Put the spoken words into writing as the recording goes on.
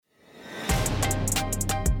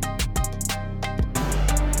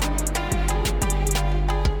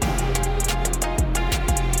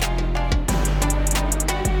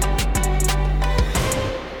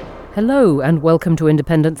Hello and welcome to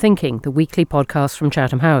Independent Thinking, the weekly podcast from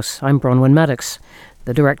Chatham House. I'm Bronwyn Maddox,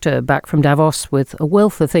 the director back from Davos with a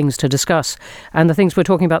wealth of things to discuss, and the things we're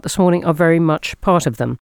talking about this morning are very much part of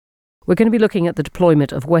them. We're going to be looking at the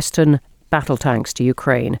deployment of Western battle tanks to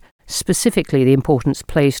Ukraine, specifically the importance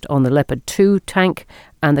placed on the Leopard 2 tank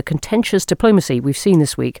and the contentious diplomacy we've seen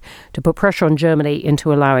this week to put pressure on Germany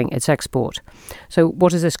into allowing its export. So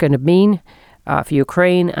what is this going to mean for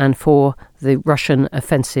Ukraine and for the Russian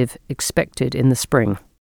offensive expected in the spring?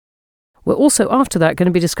 We're also, after that, going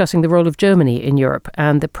to be discussing the role of Germany in Europe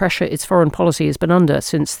and the pressure its foreign policy has been under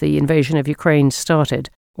since the invasion of Ukraine started,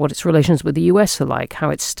 what its relations with the US are like,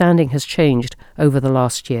 how its standing has changed over the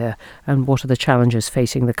last year, and what are the challenges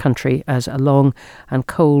facing the country as a long and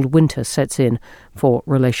cold winter sets in for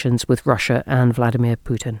relations with Russia and Vladimir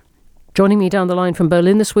Putin. Joining me down the line from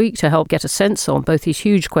Berlin this week to help get a sense on both these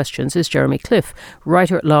huge questions is Jeremy Cliffe,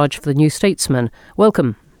 writer-at-large for The New Statesman.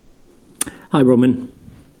 Welcome. Hi, Roman.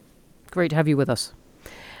 Great to have you with us.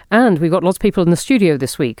 And we've got lots of people in the studio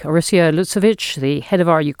this week. Orysia Lutsevich, the head of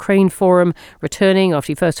our Ukraine forum, returning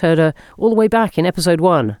after you first heard her all the way back in episode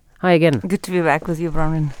 1. Hi again. Good to be back with you,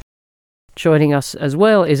 Bronwyn. Joining us as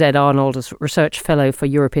well is Ed Arnold, as Research Fellow for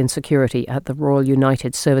European Security at the Royal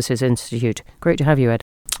United Services Institute. Great to have you, Ed.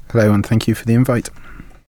 Hello, and thank you for the invite.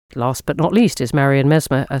 Last but not least is Marian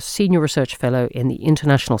Mesmer, a Senior Research Fellow in the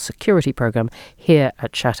International Security Programme here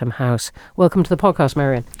at Chatham House. Welcome to the podcast,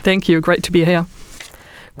 Marian. Thank you. Great to be here.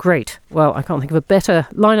 Great. Well, I can't think of a better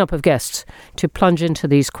lineup of guests to plunge into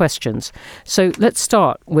these questions. So let's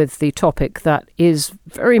start with the topic that is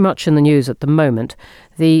very much in the news at the moment,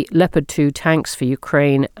 the Leopard 2 tanks for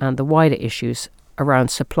Ukraine and the wider issues around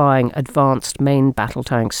supplying advanced main battle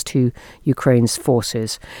tanks to Ukraine's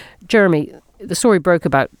forces. Jeremy, the story broke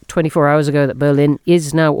about 24 hours ago that Berlin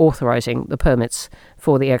is now authorising the permits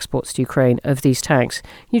for the exports to Ukraine of these tanks.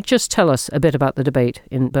 Can you just tell us a bit about the debate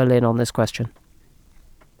in Berlin on this question?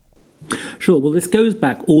 Sure. Well, this goes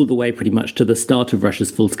back all the way pretty much to the start of Russia's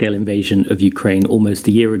full-scale invasion of Ukraine almost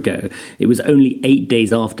a year ago. It was only 8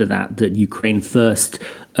 days after that that Ukraine first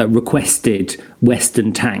requested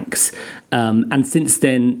Western tanks. And since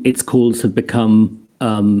then, its calls have become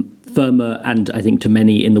firmer and, I think, to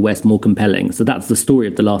many in the West, more compelling. So that's the story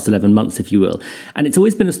of the last 11 months, if you will. And it's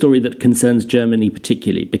always been a story that concerns Germany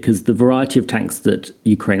particularly because the variety of tanks that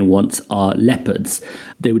Ukraine wants are Leopards.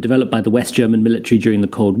 They were developed by the West German military during the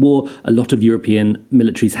Cold War. A lot of European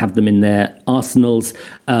militaries have them in their arsenals.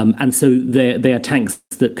 And so they are tanks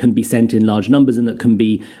that can be sent in large numbers and that can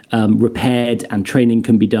be repaired, and training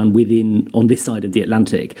can be done on this side of the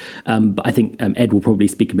Atlantic. But I think Ed will probably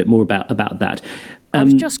speak a bit more about that. I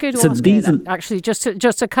was just going to ask you that, actually, just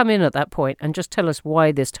to come in at that point and just tell us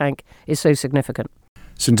why this tank is so significant.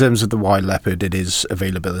 So in terms of the Y Leopard, it is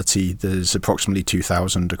availability. There's approximately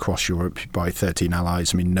 2,000 across Europe by 13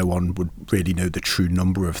 allies. I mean, no one would really know the true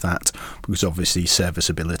number of that because obviously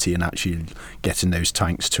serviceability and actually getting those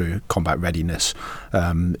tanks to combat readiness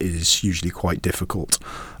is usually quite difficult.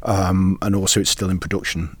 And also it's still in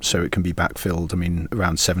production, so it can be backfilled. I mean,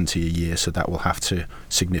 around 70 a year, so that will have to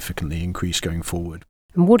significantly increase going forward.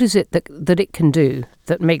 And what is it that it can do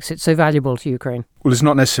that makes it so valuable to Ukraine? Well, it's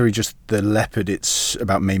not necessarily just the Leopard, it's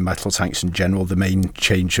about main battle tanks in general. The main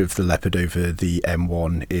change of the Leopard over the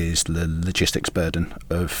M1 is the logistics burden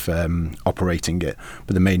of operating it.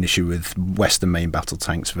 But the main issue with Western main battle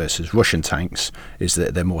tanks versus Russian tanks is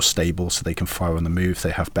that they're more stable, so they can fire on the move.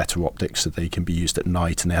 They have better optics, so they can be used at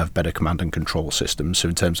night, and they have better command and control systems. So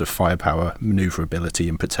in terms of firepower, manoeuvrability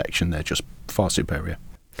and protection, they're just far superior.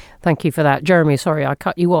 Thank you for that. Jeremy, sorry, I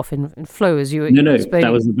cut you off in flow as you were explaining.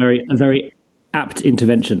 That was a very apt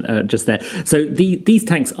intervention just there. So these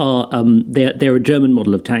tanks are they're a German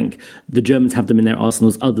model of tank. The Germans have them in their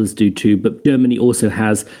arsenals, others do too, but Germany also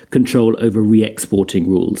has control over re-exporting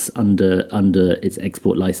rules under its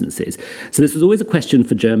export licenses. So this was always a question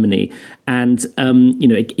for Germany, and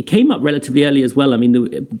it came up relatively early as well. I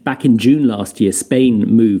mean, back in June last year, Spain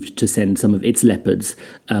moved to send some of its Leopards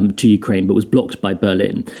to Ukraine, but was blocked by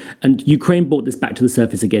Berlin. And Ukraine brought this back to the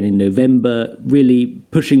surface again in November, really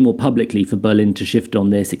pushing more publicly for Berlin to shift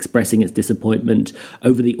on this, expressing its disappointment.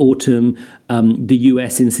 Over the autumn, the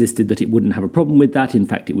US insisted that it wouldn't have a problem with that. In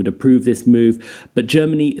fact, it would approve this move. But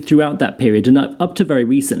Germany, throughout that period, and up to very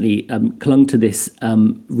recently, clung to this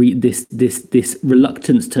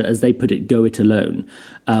reluctance to, as they put it, go it alone.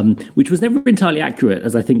 which was never entirely accurate,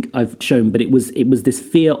 as I think I've shown. But it was this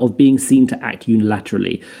fear of being seen to act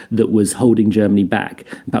unilaterally that was holding Germany back.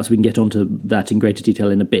 Perhaps we can get onto that in greater detail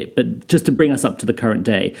in a bit. But just to bring us up to the current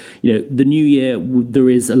day, the new year, there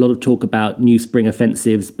is a lot of talk about new spring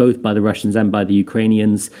offensives, both by the Russians and by the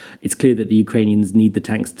Ukrainians. It's clear that the Ukrainians need the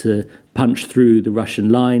tanks to punch through the Russian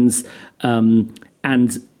lines.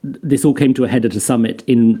 And this all came to a head at a summit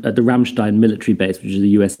at the Ramstein military base, which is a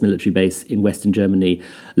US military base in Western Germany,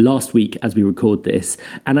 last week as we record this.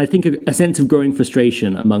 And I think a sense of growing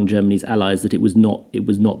frustration among Germany's allies that it was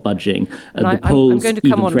not budging. I'm going to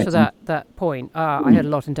come on to that point. I heard a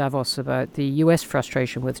lot in Davos about the US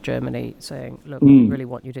frustration with Germany, saying, look, we really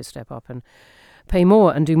want you to step up and pay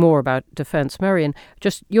more and do more about defence. Marion,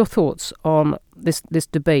 just your thoughts on this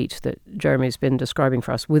debate that Jeremy's been describing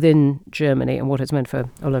for us within Germany and what it's meant for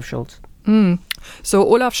Olaf Scholz. So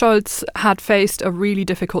Olaf Scholz had faced a really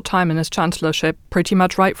difficult time in his chancellorship pretty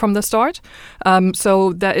much right from the start.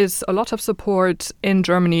 So there is a lot of support in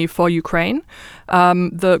Germany for Ukraine.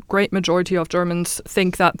 The great majority of Germans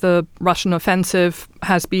think that the Russian offensive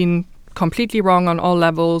has been completely wrong on all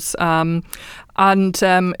levels. And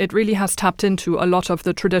it really has tapped into a lot of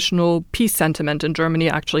the traditional peace sentiment in Germany,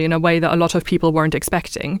 actually, in a way that a lot of people weren't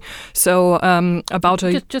expecting. So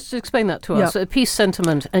Just explain that to us. A peace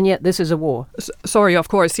sentiment, and yet this is a war. Sorry, of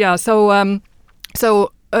course, yeah. So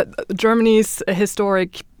Germany's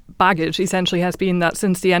historic baggage essentially has been that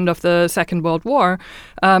since the end of the Second World War,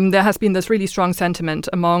 there has been this really strong sentiment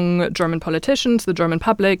among German politicians, the German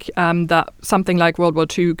public, that something like World War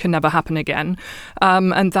II can never happen again.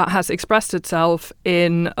 And that has expressed itself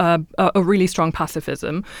in a really strong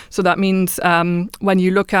pacifism. So that means when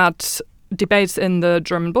you look at debates in the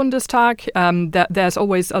German Bundestag, there's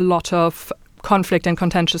always a lot of conflict and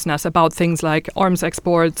contentiousness about things like arms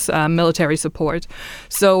exports, military support.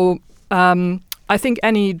 So I think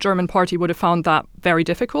any German party would have found that very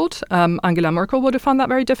difficult. Angela Merkel would have found that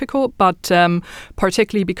very difficult, but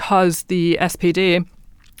particularly because the SPD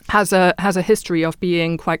has a history of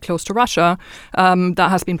being quite close to Russia, that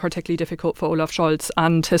has been particularly difficult for Olaf Scholz,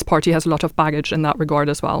 and his party has a lot of baggage in that regard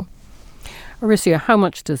as well. Orysia, how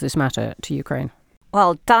much does this matter to Ukraine?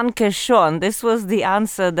 Well, danke schön. This was the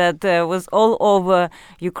answer that was all over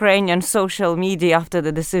Ukrainian social media after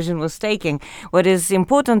the decision was taken. What is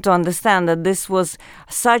important to understand that this was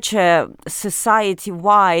such a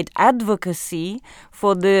society-wide advocacy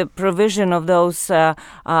for the provision of those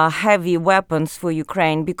heavy weapons for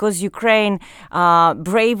Ukraine, because Ukraine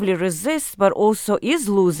bravely resists, but also is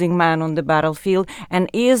losing men on the battlefield, and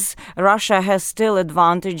Russia has still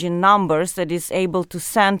advantage in numbers that is able to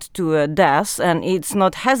send to death, and it's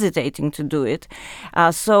not hesitating to do it.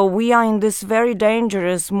 So we are in this very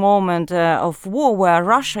dangerous moment of war where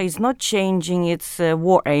Russia is not changing its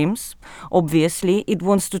war aims. Obviously, it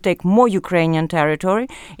wants to take more Ukrainian territory.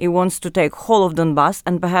 It wants to take whole of Donbass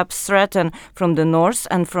and perhaps threaten from the north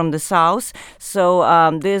and from the south. So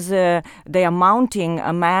they are mounting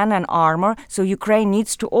a man and armor. So Ukraine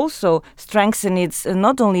needs to also strengthen its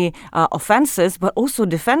not only offenses but also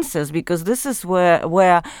defenses, because this is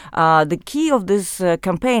where the key of this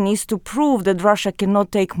campaign is to prove that Russia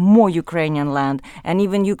cannot take more Ukrainian land, and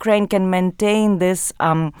even Ukraine can maintain this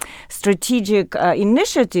strategic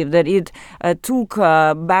initiative that it took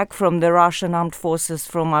back from the Russian armed forces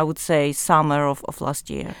from, I would say, summer of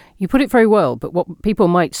last year. You put it very well, but what people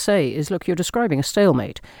might say is, look, you're describing a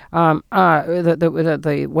stalemate.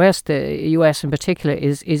 The West, the US in particular,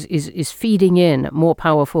 is feeding in more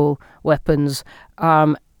powerful weapons,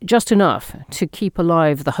 just enough to keep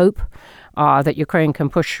alive the hope that Ukraine can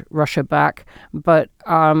push Russia back, but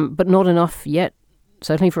not enough yet,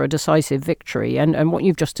 certainly for a decisive victory. And what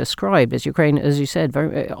you've just described is Ukraine, as you said,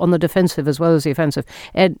 very on the defensive as well as the offensive.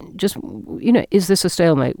 Ed, just, is this a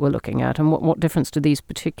stalemate we're looking at? And what difference do these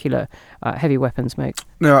particular heavy weapons make?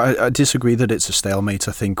 No, I disagree that it's a stalemate.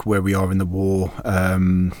 I think where we are in the war,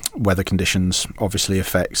 weather conditions obviously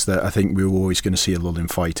affects that. I think we're always going to see a lull in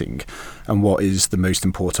fighting. And what is the most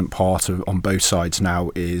important part on both sides now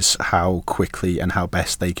is how quickly and how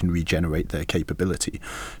best they can regenerate their capability.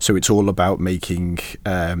 So it's all about making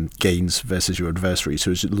gains versus your adversary.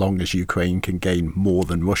 So as long as Ukraine can gain more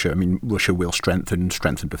than Russia, I mean, Russia will strengthen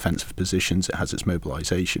defensive positions. It has its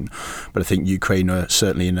mobilization. But I think Ukraine are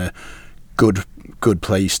certainly in a good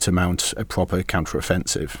place to mount a proper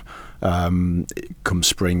counteroffensive come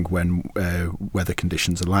spring when weather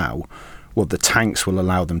conditions allow. What the tanks will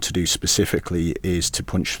allow them to do specifically is to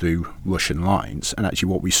punch through Russian lines. And actually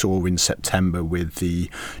what we saw in September with the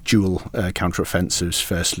dual counteroffensives,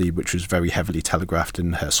 firstly, which was very heavily telegraphed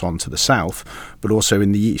in Kherson to the south, but also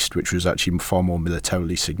in the east, which was actually far more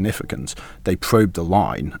militarily significant. They probed the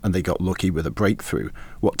line and they got lucky with a breakthrough.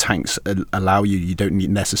 What tanks allow you don't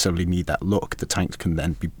necessarily need that look. The tanks can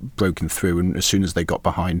then be broken through, and as soon as they got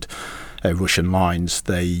behind Russian lines,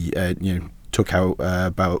 they took out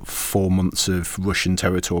about 4 months of Russian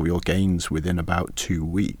territorial gains within about 2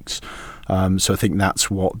 weeks. So I think that's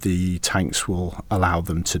what the tanks will allow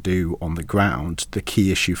them to do on the ground. The key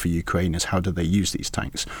issue for Ukraine is how do they use these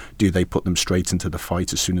tanks? Do they put them straight into the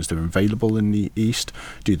fight as soon as they're available in the east?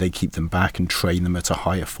 Do they keep them back and train them at a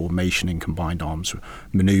higher formation in combined arms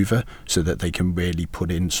manoeuvre so that they can really put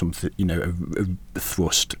in something, a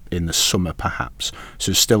thrust in the summer perhaps?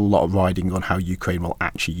 So there's still a lot of riding on how Ukraine will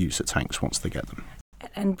actually use the tanks once they get them.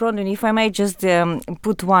 And Bronwyn, if I may just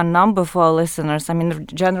put one number for our listeners. I mean,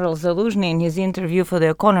 General Zaluzhny in his interview for The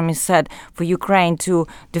Economist said for Ukraine to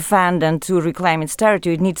defend and to reclaim its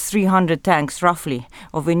territory, it needs 300 tanks roughly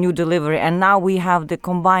of a new delivery. And now we have the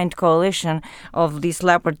combined coalition of these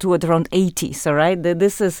Leopard 2 at around 80. So, right,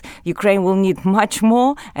 Ukraine will need much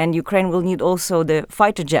more, and Ukraine will need also the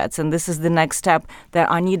fighter jets. And this is the next step that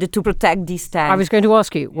are needed to protect these tanks. I was going to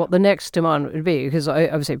ask you what the next demand would be, because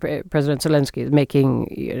obviously President Zelensky is making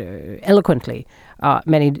eloquently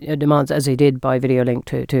many demands, as he did by video link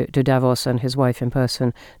to Davos, and his wife in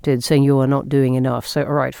person did, saying you are not doing enough. So,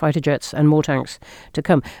 all right, fighter jets and more tanks to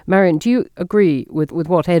come. Marion, do you agree with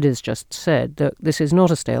what Ed has just said, that this is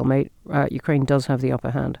not a stalemate? Ukraine does have the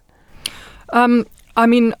upper hand.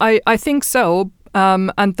 I think so.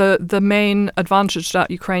 And the main advantage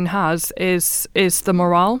that Ukraine has is the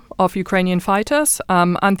morale of Ukrainian fighters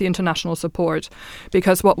and the international support.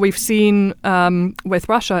 Because what we've seen with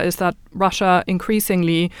Russia is that Russia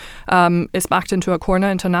increasingly is backed into a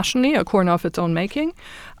corner internationally, a corner of its own making.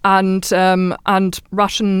 And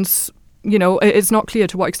Russians, it's not clear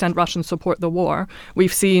to what extent Russians support the war.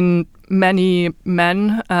 We've seen many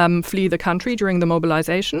men flee the country during the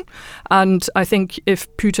mobilization. And I think if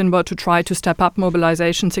Putin were to try to step up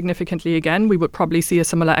mobilization significantly again, we would probably see a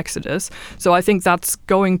similar exodus. So I think that's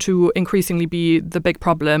going to increasingly be the big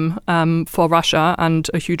problem for Russia and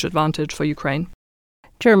a huge advantage for Ukraine.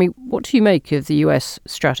 Jeremy, what do you make of the US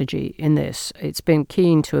strategy in this? It's been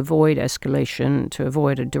keen to avoid escalation, to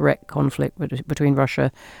avoid a direct conflict between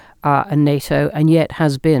Russia and NATO, and yet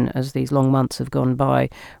has been, as these long months have gone by,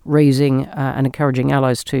 raising and encouraging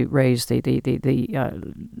allies to raise the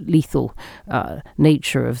lethal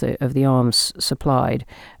nature of the arms supplied.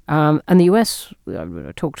 And the US,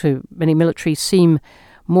 I talked to many militaries, seem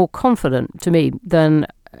more confident to me than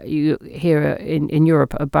you hear in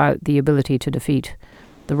Europe about the ability to defeat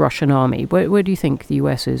the Russian army. Where do you think the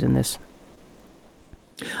US is in this?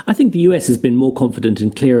 I think the US has been more confident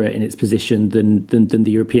and clearer in its position than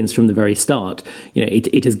the Europeans from the very start.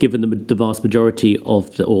 It has given them the vast majority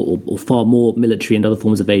of or far more military and other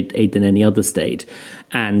forms of aid than any other state.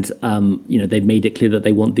 And they've made it clear that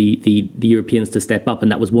they want the Europeans to step up,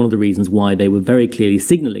 and that was one of the reasons why they were very clearly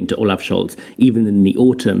signaling to Olaf Scholz, even in the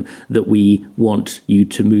autumn, that we want you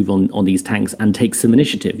to move on these tanks and take some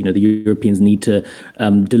initiative. The Europeans need to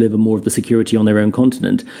deliver more of the security on their own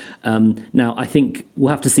continent. Now, I think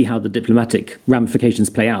we'll have to see how the diplomatic ramifications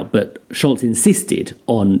play out, but Scholz insisted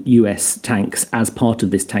on US tanks as part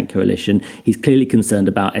of this tank coalition. He's clearly concerned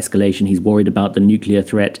about escalation. He's worried about the nuclear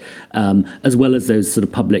threat, as well as those sort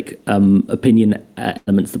of public opinion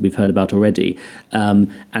elements that we've heard about already.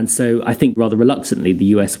 And so I think rather reluctantly, the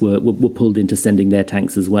US were pulled into sending their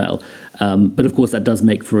tanks as well. But of course, that does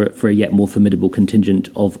make for a yet more formidable contingent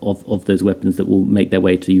of those weapons that will make their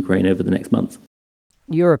way to Ukraine over the next months.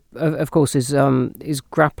 Europe, of course, is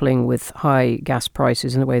grappling with high gas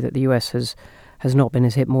prices in a way that the US has not been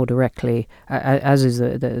as hit more directly, as is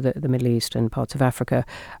the Middle East and parts of Africa.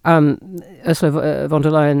 Ursula von der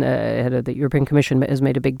Leyen, head of the European Commission, has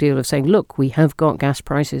made a big deal of saying, look, we have got gas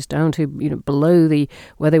prices down to below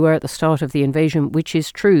where they were at the start of the invasion, which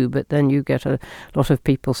is true. But then you get a lot of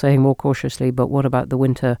people saying more cautiously, but what about the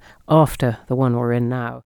winter after the one we're in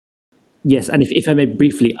now? Yes, and if I may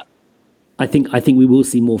briefly, I think we will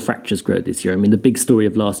see more fractures grow this year. I mean, the big story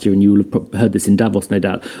of last year, and you will have heard this in Davos, no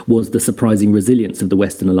doubt, was the surprising resilience of the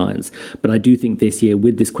Western alliance. But I do think this year,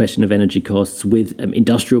 with this question of energy costs, with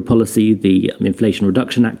industrial policy, the Inflation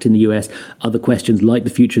Reduction Act in the US, other questions like the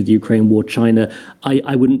future of the Ukraine war, China,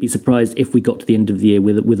 I wouldn't be surprised if we got to the end of the year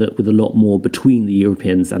with a lot more between the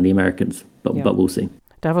Europeans and the Americans. But we'll see.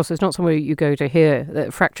 Davos is not somewhere you go to hear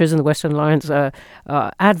that fractures in the Western alliance are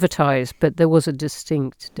advertised, but there was a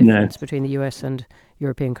distinct difference between the US and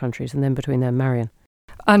European countries, and then between them, Marion.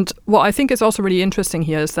 And what I think is also really interesting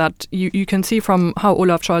here is that you can see from how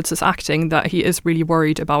Olaf Scholz is acting that he is really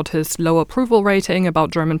worried about his low approval rating,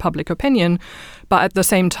 about German public opinion. But at the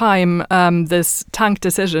same time, this tank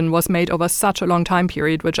decision was made over such a long time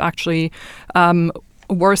period, which actually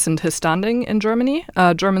worsened his standing in Germany.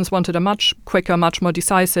 Germans wanted a much quicker, much more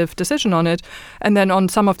decisive decision on it. And then on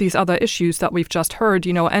some of these other issues that we've just heard,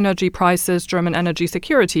 energy prices, German energy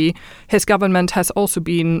security, his government has also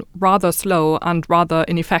been rather slow and rather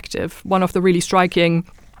ineffective. One of the really striking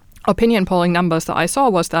opinion polling numbers that I saw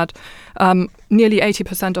was that nearly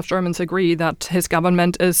 80% of Germans agree that his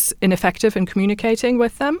government is ineffective in communicating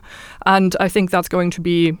with them. And I think that's going to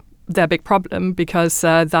be their big problem, because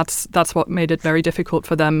that's what made it very difficult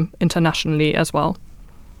for them internationally as well.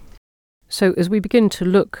 So as we begin to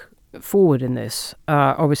look forward in this,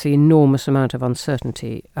 obviously enormous amount of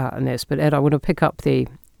uncertainty in this, but Ed, I want to pick up the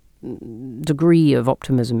degree of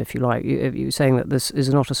optimism, if you like. You're saying that this is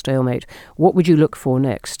not a stalemate. What would you look for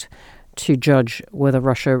next to judge whether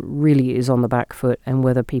Russia really is on the back foot, and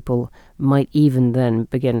whether people might even then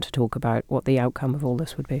begin to talk about what the outcome of all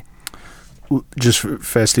this would be? Just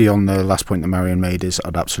firstly, on the last point that Marion made, is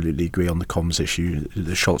I'd absolutely agree on the comms issue.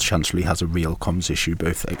 The Scholz Chancellery has a real comms issue,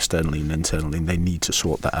 both externally and internally, and they need to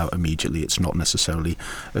sort that out immediately. It's not necessarily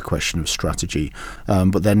a question of strategy.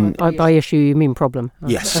 But then... By issue, you mean problem?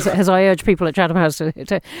 Yes. As I urge people at Chatham House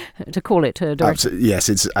to call it direct. Yes,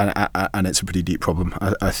 it's a pretty deep problem,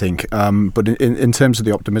 I think. But in terms of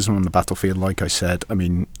the optimism on the battlefield, like I said, I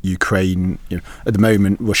mean, Ukraine, at the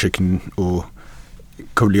moment, Russia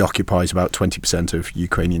currently occupies about 20% of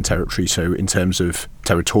Ukrainian territory. So in terms of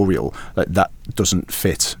territorial, that doesn't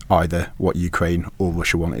fit either what Ukraine or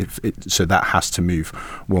Russia want. So that has to move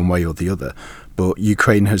one way or the other. But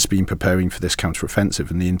Ukraine has been preparing for this counteroffensive,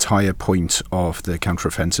 and the entire point of the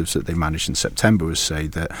counteroffensives that they managed in September was say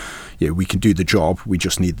that we can do the job, we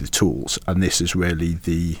just need the tools. And this is really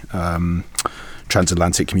the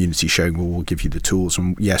transatlantic community showing, well, we'll give you the tools.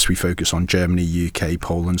 And yes, we focus on Germany, UK,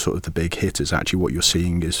 Poland, sort of the big hitters. Actually, what you're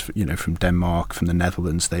seeing is, from Denmark, from the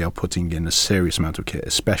Netherlands, they are putting in a serious amount of kit,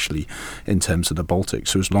 especially in terms of the Baltics.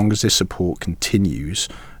 So as long as this support continues,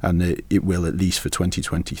 and it will at least for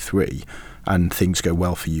 2023, and things go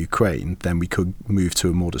well for Ukraine, then we could move to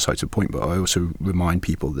a more decisive point. But I also remind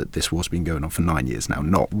people that this war's been going on for 9 years now,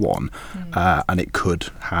 not one, and it could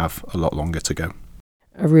have a lot longer to go.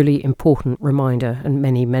 A really important reminder, and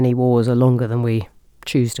many, many wars are longer than we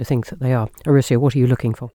choose to think that they are. Arisia, what are you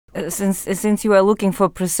looking for? Since you are looking for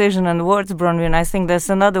precision and words, Bronwyn, I think there's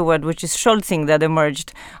another word, which is Scholzing, that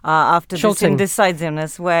emerged after this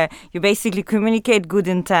indecisiveness, where you basically communicate good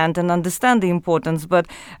intent and understand the importance, but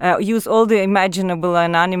use all the imaginable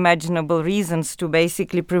and unimaginable reasons to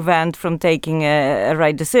basically prevent from taking a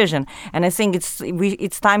right decision. And I think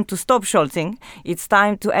it's time to stop Scholzing. It's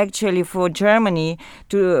time to actually for Germany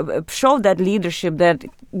to show that leadership that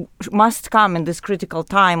must come in this critical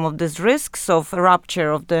time of these risks of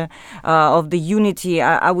rupture of the unity,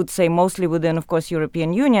 I would say mostly within, of course,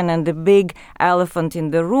 European Union. And the big elephant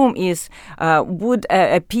in the room is would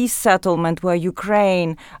a peace settlement where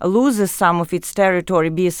Ukraine loses some of its territory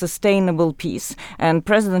be a sustainable peace? And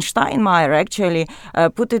President Steinmeier actually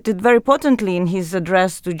put it very potently in his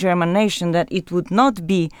address to German nation that it would not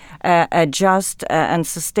be a just and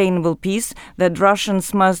sustainable peace, that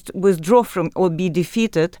Russians must withdraw from or be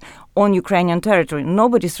defeated on Ukrainian territory.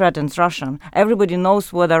 Nobody threatens Russia. Everybody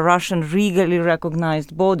knows what are Russian legally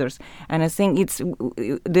recognized borders. And I think it's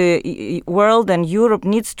the world and Europe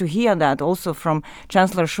needs to hear that also from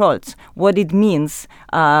Chancellor Scholz, what it means,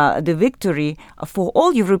 the victory for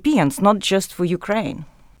all Europeans, not just for Ukraine.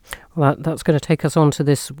 Well, that's going to take us on to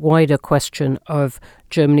this wider question of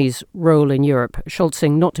Germany's role in Europe.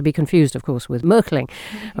 Scholzing, not to be confused, of course, with Merkeling,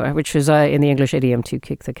 which is in the English idiom to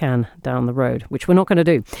kick the can down the road, which we're not going to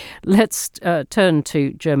do. Let's turn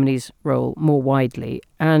to Germany's role more widely.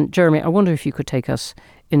 And Jeremy, I wonder if you could take us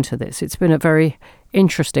into this. It's been a very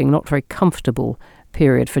interesting, not very comfortable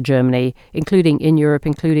period for Germany, including in Europe,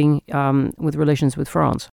 including with relations with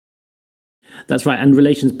France. That's right. And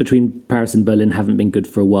relations between Paris and Berlin haven't been good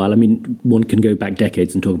for a while. I mean, one can go back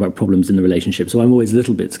decades and talk about problems in the relationship. So I'm always a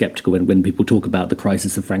little bit skeptical when people talk about the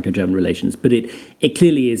crisis of Franco-German relations. But it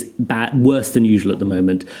clearly is bad, worse than usual at the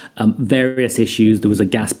moment. Various issues. There was a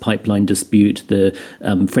gas pipeline dispute. The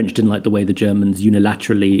French didn't like the way the Germans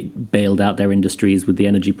unilaterally bailed out their industries with the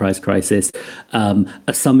energy price crisis.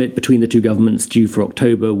 A summit between the two governments due for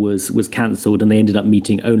October was cancelled, and they ended up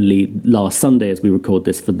meeting only last Sunday, as we record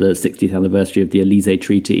this, for the 60th anniversary anniversary of the Elysee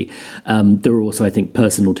Treaty. There are also, I think,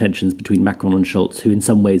 personal tensions between Macron and Scholz, who in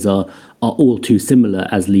some ways are all too similar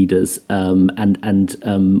as leaders, and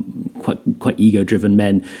quite ego-driven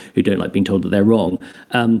men who don't like being told that they're wrong.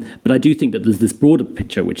 But I do think that there's this broader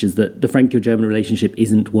picture, which is that the Franco-German relationship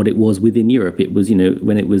isn't what it was within Europe. It was,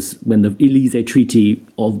 when the Elysee Treaty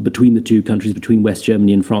between the two countries, between West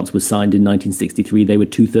Germany and France, was signed in 1963. They were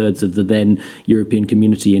 2/3 of the then European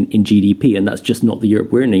community in GDP, and that's just not the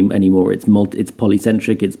Europe we're in anymore. It's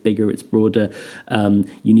polycentric, it's bigger, it's broader.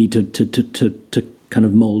 You need to kind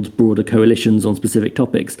of mold broader coalitions on specific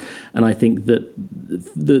topics. And I think that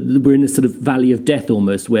we're in this sort of valley of death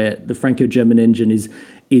almost, where the Franco-German engine is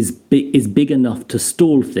big enough to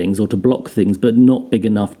stall things or to block things, but not big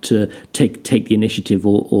enough to take the initiative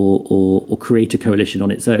or create a coalition on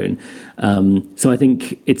its own. So I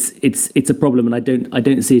think it's a problem, and I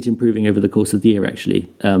don't see it improving over the course of the year actually,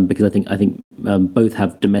 because I think both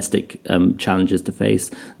have domestic challenges to face.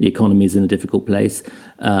 The economy is in a difficult place,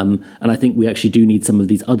 and I think we actually do need some of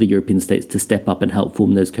these other European states to step up and help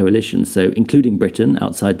form those coalitions. So including Britain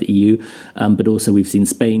outside the EU, but also we've seen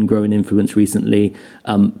Spain grow in influence recently.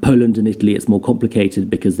 Poland and Italy, it's more complicated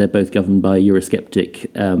because they're both governed by Eurosceptic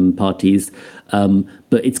parties.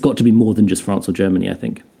 But it's got to be more than just France or Germany, I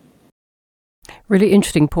think. Really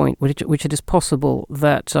interesting point, which it is possible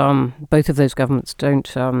that both of those governments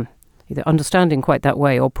don't either understand in quite that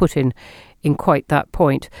way or put in quite that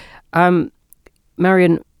point.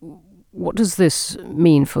 Marion, what does this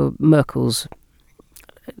mean for Merkel's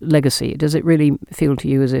legacy? Does it really feel to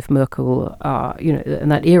you as if Merkel,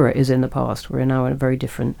 and that era is in the past? We're now in a very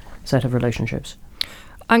different set of relationships.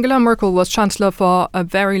 Angela Merkel was Chancellor for a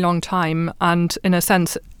very long time, and in a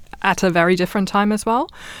sense, at a very different time as well.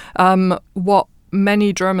 What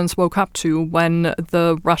many Germans woke up to when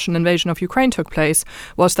the Russian invasion of Ukraine took place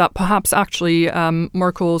was that perhaps actually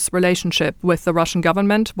Merkel's relationship with the Russian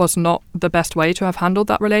government was not the best way to have handled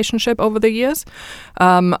that relationship over the years.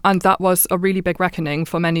 And that was a really big reckoning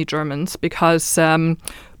for many Germans, because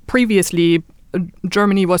previously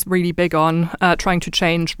Germany was really big on trying to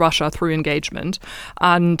change Russia through engagement,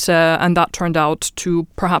 and that turned out to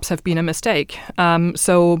perhaps have been a mistake.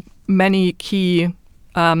 So many key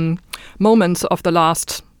moments of the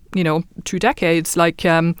last 2 decades, like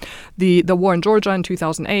the war in Georgia in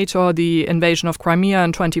 2008 or the invasion of Crimea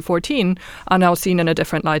in 2014, are now seen in a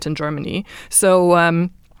different light in Germany. So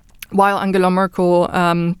while Angela Merkel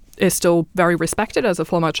is still very respected as a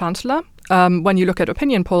former chancellor, when you look at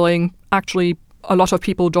opinion polling, actually a lot of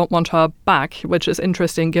people don't want her back, which is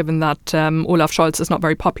interesting given that Olaf Scholz is not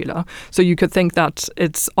very popular. So you could think that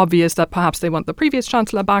it's obvious that perhaps they want the previous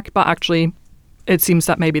chancellor back, but actually it seems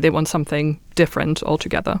that maybe they want something different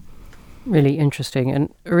altogether. Really interesting.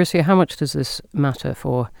 And Orysia, how much does this matter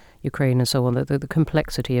for Ukraine and so on, the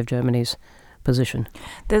complexity of Germany's position?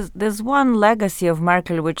 There's one legacy of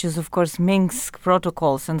Merkel, which is, of course, Minsk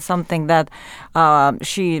protocols, and something that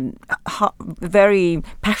she very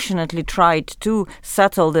passionately tried to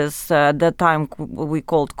settle this, that time we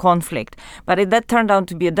called conflict. But that turned out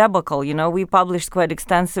to be a debacle. We published quite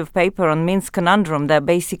extensive paper on Minsk conundrum that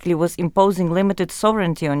basically was imposing limited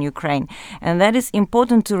sovereignty on Ukraine. And that is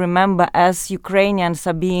important to remember as Ukrainians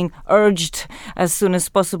are being urged as soon as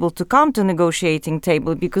possible to come to negotiating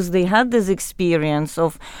table, because they had this experience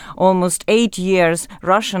of almost 8 years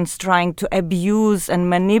Russians trying to abuse and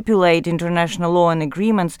manipulate international law and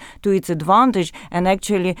agreements to its advantage, and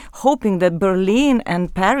actually hoping that Berlin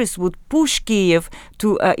and Paris would push Kiev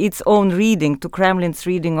to its own reading, to Kremlin's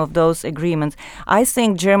reading of those agreements. I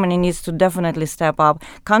think Germany needs to definitely step up.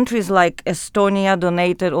 Countries like Estonia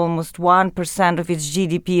donated almost 1% of its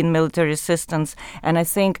GDP in military assistance, and I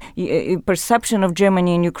think perception of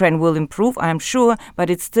Germany in Ukraine will improve, I'm sure, but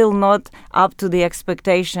it's still not up to the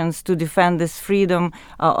expectations to defend this freedom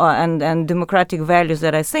and democratic values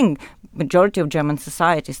that I think majority of German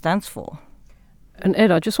society stands for. And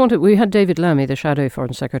Ed, I just wanted, we had David Lammy, the Shadow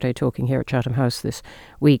Foreign Secretary, talking here at Chatham House this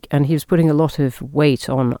week, and he was putting a lot of weight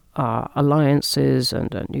on alliances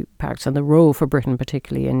and new pacts and the role for Britain,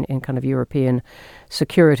 particularly in kind of European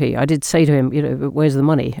security. I did say to him, where's the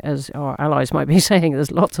money? As our allies might be saying,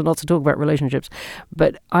 there's lots and lots of talk about relationships.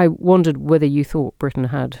 But I wondered whether you thought Britain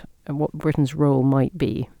had, and what Britain's role might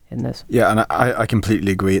be in this. Yeah, and I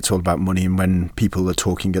completely agree. It's all about money. And when people are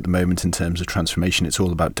talking at the moment in terms of transformation, it's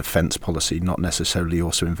all about defence policy, not necessarily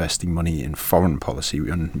also investing money in foreign policy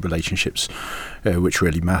and relationships, which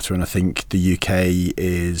really matter. And I think the UK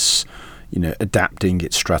is adapting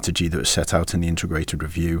its strategy that was set out in the integrated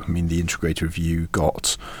review. I mean, the integrated review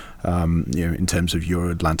got In terms of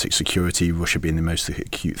Euro-Atlantic security, Russia being the most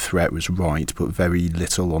acute threat was right, but very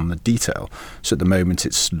little on the detail. So at the moment,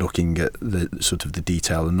 it's looking at the sort of the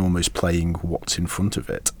detail and almost playing what's in front of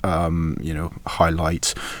it.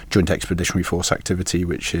 Highlight Joint Expeditionary Force activity,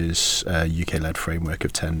 which is a UK-led framework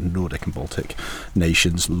of 10 Nordic and Baltic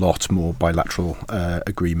nations. Lot more bilateral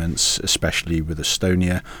agreements, especially with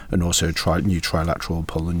Estonia, and also new trilateral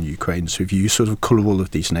Poland and Ukraine. So if you sort of colour all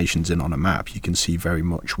of these nations in on a map, you can see very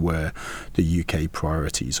much where the UK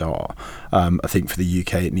priorities are. I think for the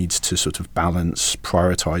UK, it needs to sort of balance,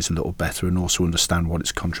 prioritise a little better, and also understand what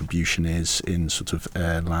its contribution is in sort of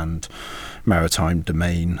air, land, maritime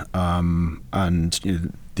domain, and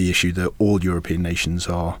the issue that all European nations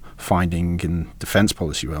are finding in defence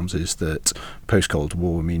policy realms is that post-Cold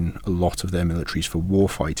War, a lot of their militaries for war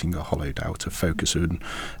fighting are hollowed out. A focus on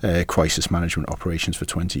crisis management operations for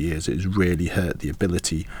 20 years, it has really hurt the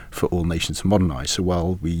ability for all nations to modernise. So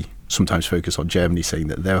while we sometimes focus on Germany saying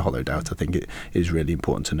that they're hollowed out, I think it is really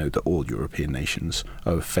important to note that all European nations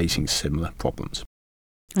are facing similar problems.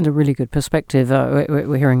 And a really good perspective.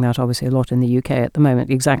 We're hearing that obviously a lot in the UK at the moment,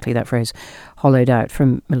 exactly that phrase, hollowed out,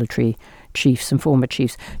 from military chiefs and former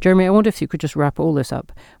chiefs. Jeremy, I wonder if you could just wrap all this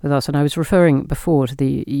up with us. And I was referring before to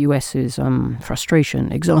the US's frustration,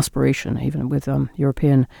 exasperation, even with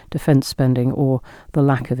European defence spending, or the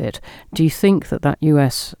lack of it. Do you think that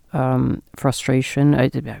US frustration,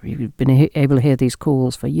 you've been able to hear these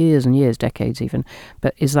calls for years and years, decades even,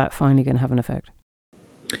 but is that finally going to have an effect?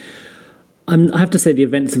 I have to say the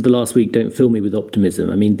events of the last week don't fill me with optimism.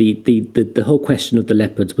 The whole question of the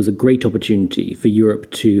Leopards was a great opportunity for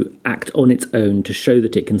Europe to act on its own, to show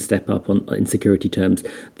that it can step up in security terms.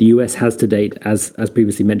 The US has to date, as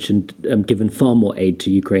previously mentioned, given far more aid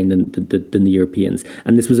to Ukraine than the Europeans.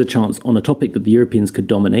 And this was a chance on a topic that the Europeans could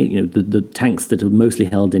dominate. The tanks that are mostly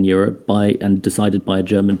held in Europe and decided by a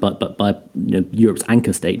German, but by Europe's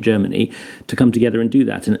anchor state, Germany, to come together and do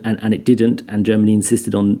that. And it didn't. And Germany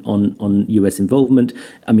insisted on US involvement.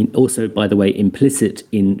 Also, by the way, implicit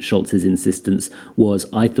in Scholz's insistence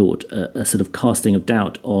was, I thought, a sort of casting of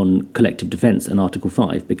doubt on collective defence and Article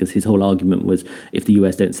 5, because his whole argument was if the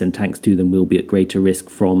US don't send tanks to them, we'll be at greater risk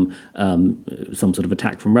from some sort of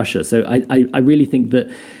attack from Russia. So I really think that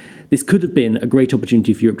this could have been a great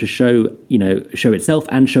opportunity for Europe to show itself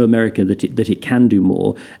and show America that it can do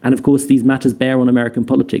more. And of course, these matters bear on American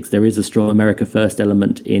politics. There is a strong America first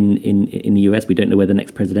element in the US. We don't know where the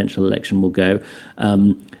next presidential election will go.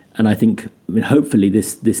 And I think, hopefully,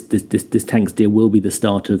 this tanks deal will be the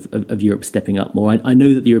start of Europe stepping up more. I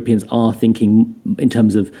know that the Europeans are thinking in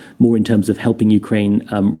terms of helping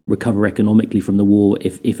Ukraine recover economically from the war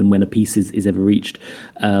if and when a peace is ever reached.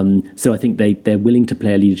 So I think they're willing to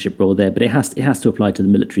play a leadership role there, but it has to apply to the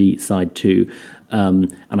military side too.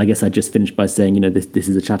 And I guess I just finished by saying, this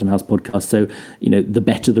is a Chatham House podcast. So, the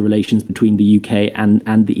better the relations between the UK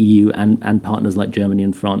and the EU and partners like Germany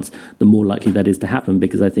and France, the more likely that is to happen.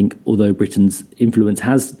 Because I think although Britain's influence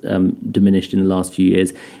has diminished in the last few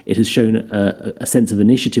years, it has shown a sense of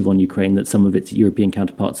initiative on Ukraine that some of its European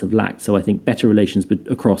counterparts have lacked. So I think better relations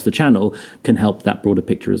across the Channel can help that broader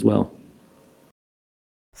picture as well.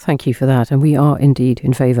 Thank you for that. And we are indeed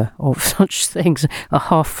in favour of such things. A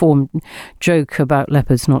half-formed joke about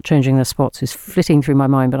leopards not changing their spots is flitting through my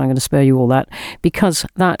mind, but I'm going to spare you all that, because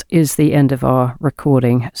that is the end of our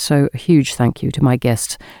recording. So a huge thank you to my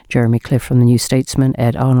guests, Jeremy Cliffe from The New Statesman,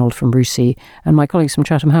 Ed Arnold from Russi, and my colleagues from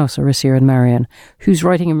Chatham House, Arisia and Marian, whose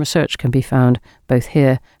writing and research can be found both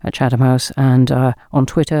here at Chatham House and on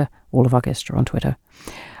Twitter. All of our guests are on Twitter.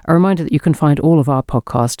 A reminder that you can find all of our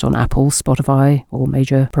podcasts on Apple, Spotify, all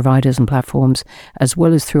major providers and platforms, as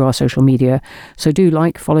well as through our social media. So do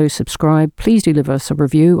like, follow, subscribe. Please do leave us a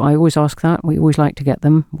review. I always ask that. We always like to get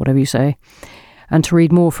them, whatever you say. And to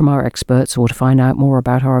read more from our experts, or to find out more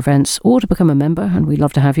about our events, or to become a member, and we'd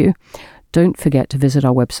love to have you, don't forget to visit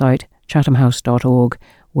our website, chathamhouse.org,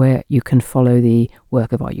 where you can follow the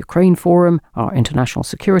work of our Ukraine Forum, our international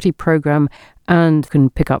security programme, and can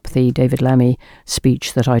pick up the David Lammy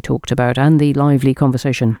speech that I talked about and the lively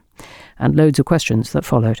conversation and loads of questions that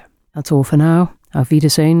followed. That's all for now. Auf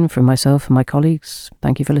Wiedersehen from myself and my colleagues.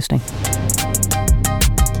 Thank you for listening.